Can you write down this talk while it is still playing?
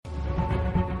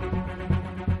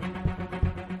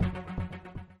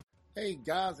Hey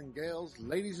guys and gals,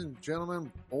 ladies and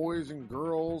gentlemen, boys and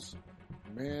girls,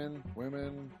 men,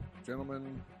 women,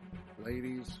 gentlemen,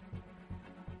 ladies,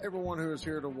 everyone who is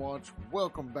here to watch,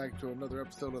 welcome back to another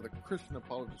episode of the Christian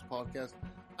Apologist Podcast.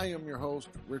 I am your host,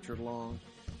 Richard Long,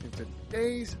 and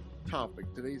today's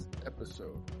topic, today's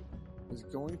episode, is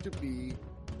going to be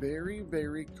very,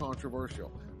 very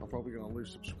controversial. I'm probably going to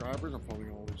lose subscribers, I'm probably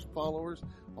going to lose followers,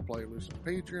 I'll probably lose some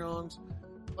Patreons,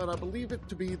 but I believe it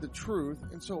to be the truth,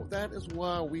 and so that is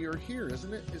why we are here,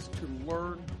 isn't it? Is to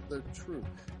learn the truth,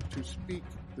 to speak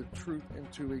the truth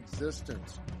into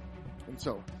existence. And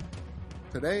so,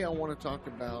 today I want to talk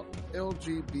about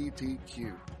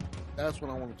LGBTQ. That's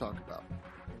what I want to talk about,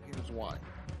 and here's why.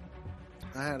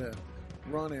 I had a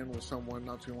run-in with someone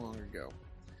not too long ago,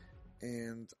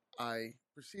 and I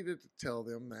proceeded to tell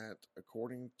them that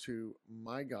according to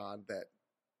my God, that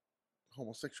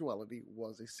homosexuality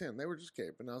was a sin. They were just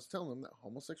gay, but I was telling them that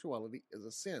homosexuality is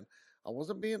a sin. I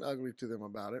wasn't being ugly to them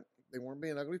about it. They weren't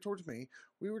being ugly towards me.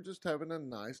 We were just having a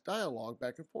nice dialogue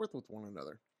back and forth with one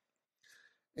another.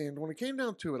 And when it came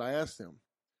down to it, I asked them,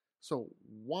 so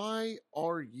why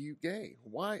are you gay?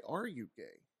 Why are you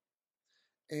gay?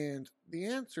 And the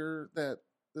answer that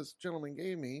this gentleman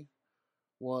gave me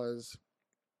was,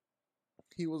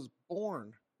 he was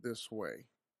born this way.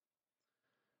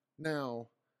 Now,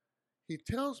 he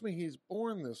tells me he's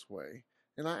born this way,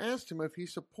 and I asked him if he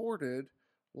supported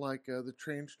the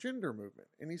transgender movement,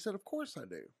 and he said, of course I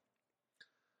do.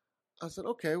 I said,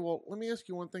 okay, well, let me ask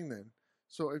you one thing then.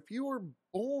 So if you were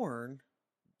born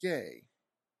gay,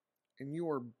 and you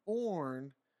were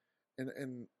born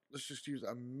and let's just use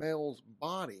a male's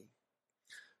body,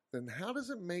 then how does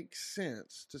it make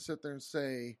sense to sit there and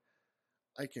say,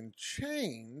 I can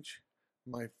change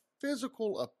my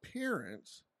physical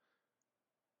appearance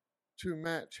to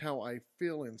match how I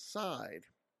feel inside,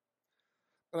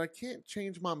 but I can't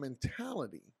change my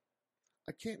mentality.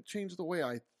 I can't change the way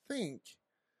I think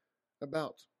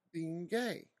about being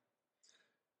gay.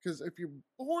 Because if you're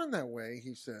born that way,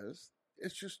 he says,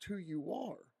 it's just who you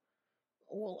are.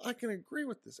 Well, I can agree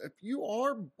with this. If you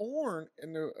are born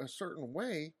in a certain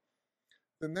way,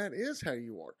 then that is how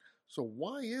you are. So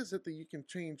why is it that you can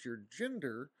change your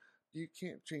gender, but you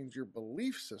can't change your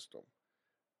belief system?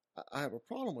 I have a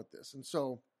problem with this. And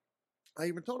so I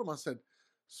even told him, I said,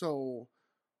 so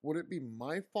would it be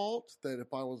my fault that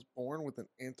if I was born with an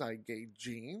anti-gay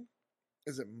gene,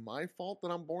 is it my fault that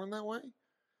I'm born that way?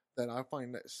 That I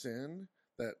find that sin,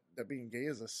 that being gay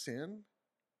is a sin?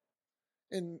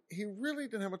 And he really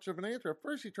didn't have much of an answer. At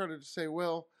first he tried to say,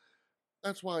 well,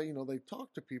 that's why, they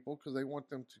talk to people because they want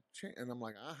them to change. And I'm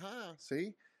like, aha,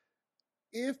 see?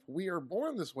 If we are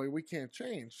born this way, we can't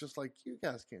change, just like you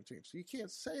guys can't change. So you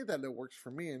can't say that it works for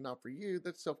me and not for you.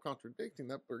 That's self-contradicting.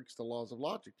 That breaks the laws of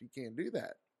logic. You can't do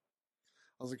that.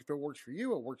 I was like, if it works for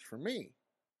you, it works for me.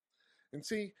 And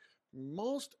see,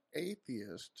 most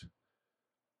atheists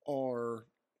are,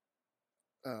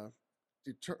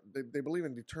 they believe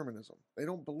in determinism. They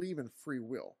don't believe in free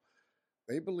will.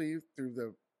 They believe through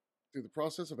the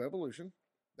process of evolution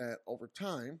that over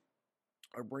time,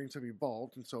 our brains have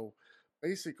evolved. And so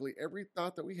basically, every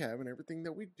thought that we have and everything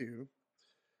that we do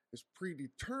is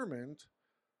predetermined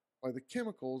by the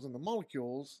chemicals and the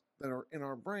molecules that are in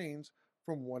our brains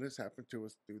from what has happened to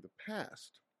us through the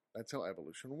past. That's how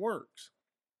evolution works.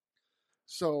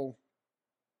 So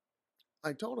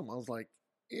I told him, I was like,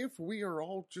 if we are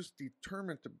all just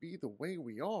determined to be the way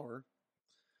we are,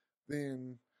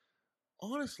 then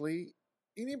honestly,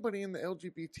 anybody in the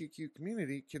LGBTQ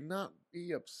community cannot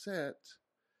be upset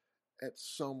at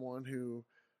someone who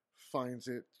finds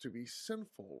it to be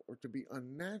sinful or to be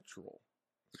unnatural,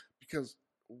 because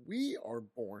we are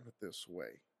born this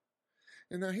way.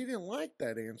 And now he didn't like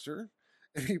that answer,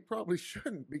 and he probably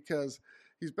shouldn't, because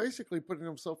he's basically putting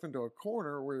himself into a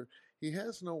corner where he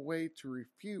has no way to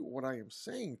refute what I am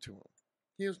saying to him.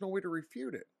 He has no way to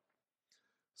refute it.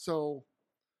 So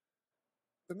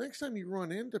the next time you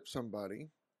run into somebody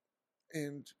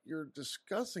and you're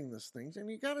discussing these things, and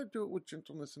you got to do it with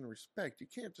gentleness and respect. You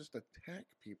can't just attack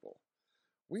people.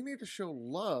 We need to show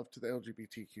love to the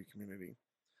LGBTQ community.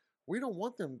 We don't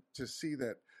want them to see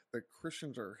that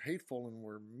Christians are hateful and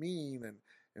we're mean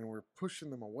and we're pushing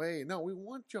them away. No, we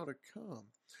want y'all to come.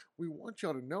 We want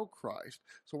y'all to know Christ.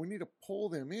 So we need to pull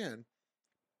them in.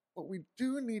 But we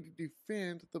do need to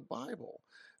defend the Bible.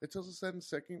 It tells us that in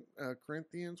 2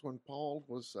 Corinthians when Paul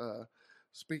was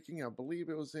speaking. I believe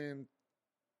it was in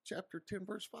chapter 10,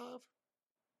 verse 5,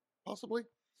 possibly.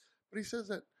 But he says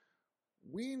that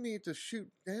we need to shoot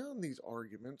down these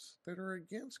arguments that are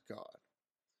against God.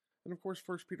 And of course,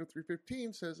 1 Peter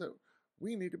 3:15 says that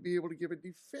we need to be able to give a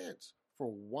defense for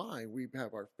why we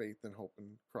have our faith and hope in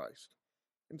Christ.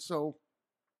 And so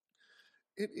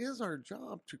it is our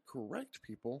job to correct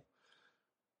people.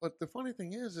 But the funny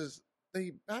thing is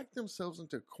they back themselves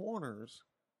into corners,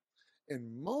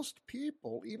 and most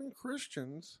people, even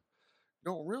Christians,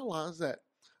 don't realize that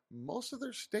most of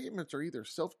their statements are either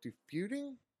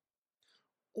self-defeating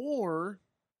or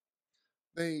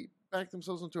they back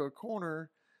themselves into a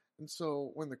corner. And so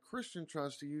when the Christian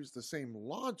tries to use the same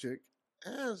logic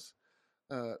as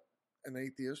uh, an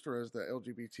atheist or as the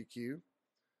LGBTQ,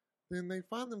 then they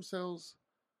find themselves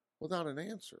without an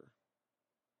answer.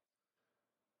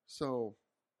 So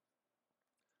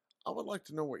I would like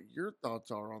to know what your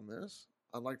thoughts are on this.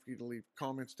 I'd like for you to leave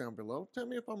comments down below. Tell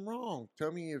me if I'm wrong.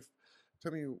 Tell me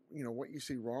what you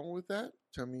see wrong with that.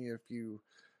 Tell me if you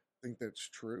think that's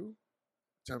true.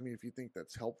 Tell me if you think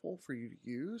that's helpful for you to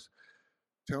use.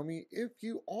 Tell me if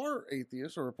you are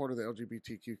atheist or a part of the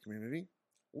LGBTQ community.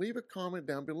 Leave a comment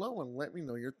down below and let me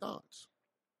know your thoughts.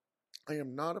 I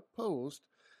am not opposed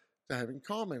to having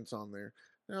comments on there.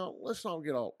 Now, let's not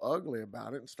get all ugly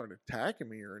about it and start attacking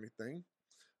me or anything,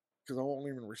 because I won't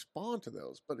even respond to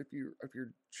those. But if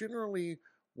you're generally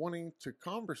wanting to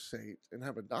conversate and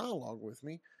have a dialogue with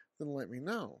me, then let me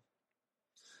know.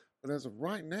 But as of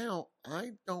right now,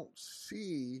 I don't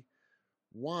see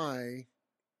why.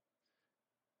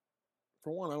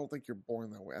 For one, I don't think you're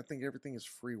born that way. I think everything is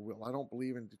free will. I don't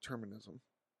believe in determinism.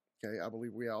 Okay, I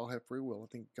believe we all have free will.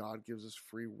 I think God gives us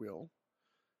free will.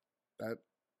 That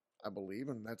I believe,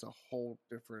 and that's a whole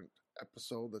different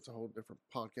episode. That's a whole different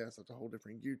podcast. That's a whole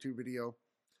different YouTube video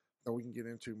that we can get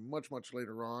into much, much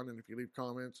later on. And if you leave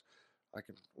comments,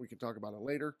 we can talk about it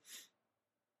later.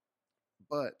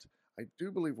 But I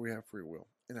do believe we have free will,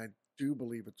 and I do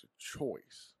believe it's a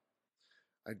choice.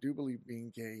 I do believe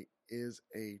being gay is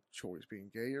a choice. Being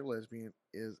gay or lesbian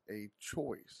is a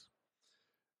choice.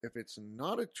 If it's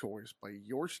not a choice by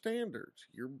your standards,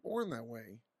 you're born that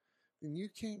way, then you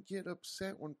can't get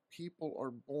upset when people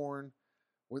are born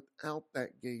without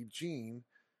that gay gene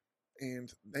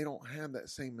and they don't have that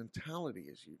same mentality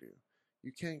as you do.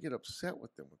 You can't get upset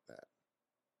with them with that.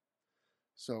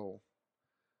 So,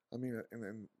 I mean,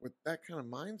 and with that kind of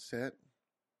mindset,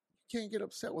 you can't get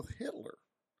upset with Hitler.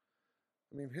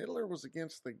 I mean, Hitler was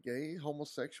against the gay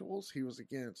homosexuals. He was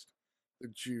against the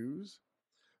Jews.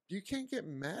 You can't get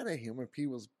mad at him if he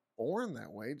was born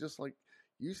that way. Just like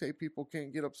you say, people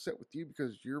can't get upset with you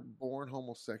because you're born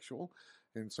homosexual,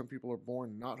 and some people are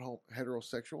born not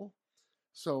heterosexual.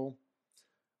 So,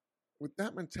 with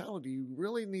that mentality, you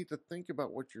really need to think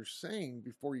about what you're saying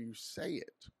before you say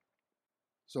it.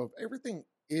 So, if everything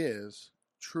is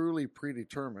truly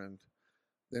predetermined,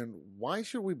 then why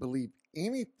should we believe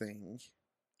anything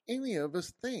any of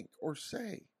us think or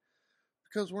say?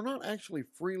 Because we're not actually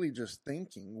freely just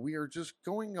thinking. We are just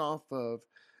going off of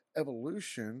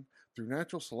evolution through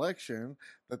natural selection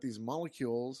that these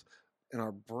molecules in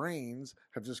our brains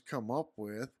have just come up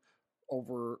with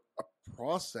over a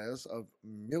process of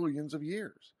millions of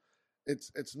years.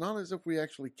 It's not as if we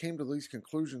actually came to these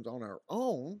conclusions on our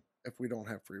own if we don't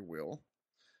have free will.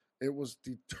 It was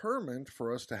determined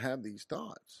for us to have these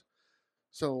thoughts.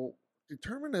 So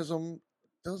determinism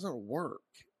doesn't work.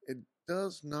 It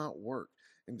does not work.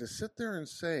 And to sit there and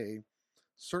say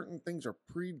certain things are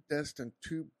predestined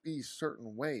to be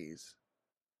certain ways,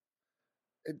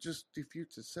 it just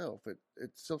defeats itself.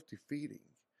 It's self-defeating.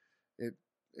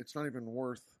 It's not even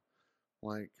worth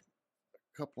like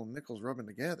a couple of nickels rubbing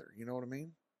together. You know what I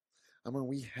mean? I mean,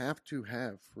 we have to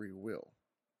have free will.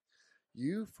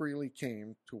 You freely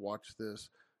came to watch this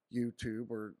YouTube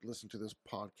or listen to this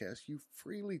podcast. You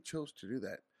freely chose to do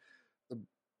that. The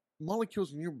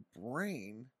molecules in your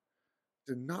brain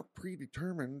did not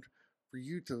predetermined for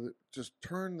you to just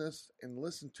turn this and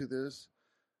listen to this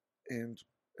and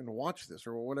watch this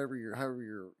or whatever however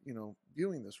you're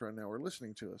viewing this right now or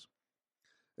listening to us.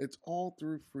 It's all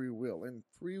through free will, and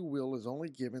free will is only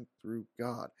given through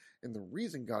God. And the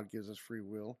reason God gives us free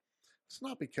will, it's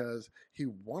not because he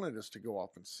wanted us to go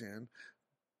off and sin,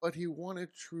 but he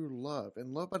wanted true love,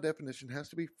 and love by definition has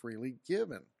to be freely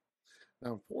given.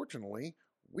 Now, unfortunately,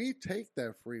 we take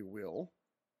that free will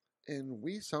and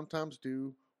we sometimes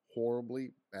do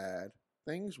horribly bad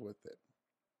things with it.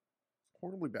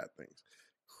 Horribly bad things.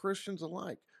 Christians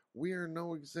alike, we are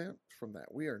no exempt from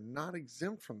that. We are not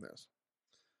exempt from this.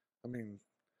 I mean,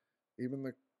 even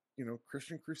the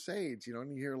Christian crusades,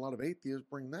 and you hear a lot of atheists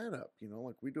bring that up,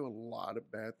 like we do a lot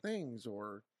of bad things,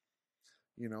 or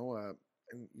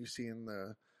and you see in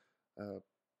the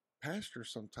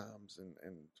pastors sometimes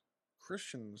and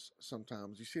Christians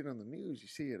sometimes, you see it on the news, you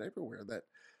see it everywhere that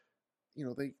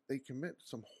they commit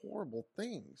some horrible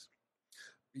things.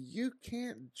 You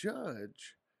can't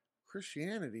judge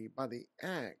Christianity by the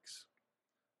acts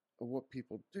of what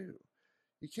people do.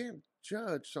 You can't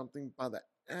judge something by the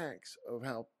acts of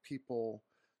how people,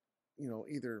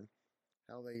 either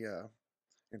how they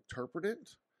interpret it.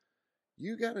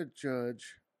 You got to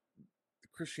judge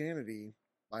Christianity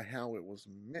by how it was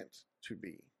meant to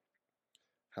be,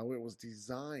 how it was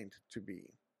designed to be.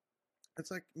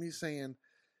 It's like me saying,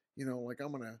 like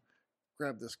I'm going to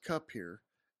grab this cup here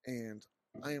and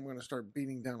I am going to start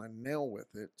beating down a nail with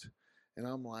it. And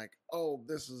I'm like, oh,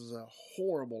 this is a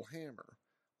horrible hammer.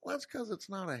 Well, that's because it's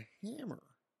not a hammer.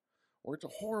 Or it's a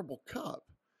horrible cup.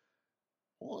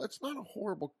 Well, it's not a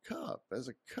horrible cup. As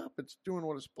a cup, it's doing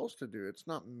what it's supposed to do. It's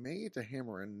not made to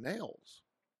hammer in nails.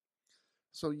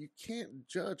 So you can't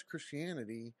judge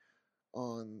Christianity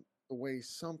on the way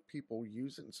some people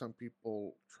use it and some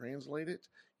people translate it.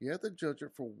 You have to judge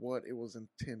it for what it was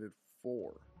intended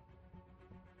for.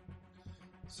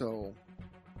 So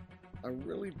I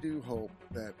really do hope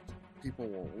that people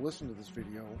will listen to this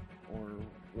video or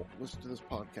will listen to this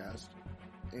podcast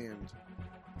and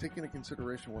take into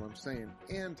consideration what I'm saying.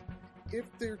 And if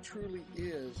there truly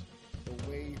is a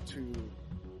way to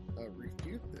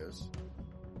refute this,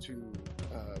 to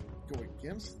go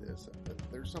against this,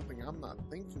 if there's something I'm not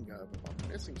thinking of, if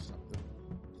I'm missing something,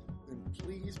 then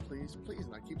please, please, please,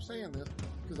 and I keep saying this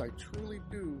because I truly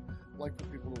do like for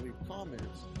people to leave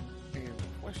comments and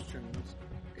questions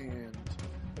and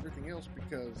everything else,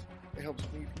 because it helps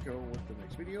me to go with the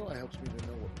next video. It helps me to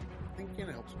know what people are thinking.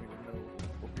 It helps me to know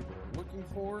what people are looking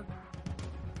for.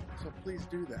 So please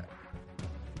do that.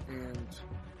 And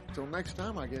until next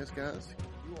time, I guess, guys,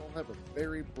 you all have a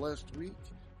very blessed week,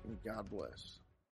 and God bless.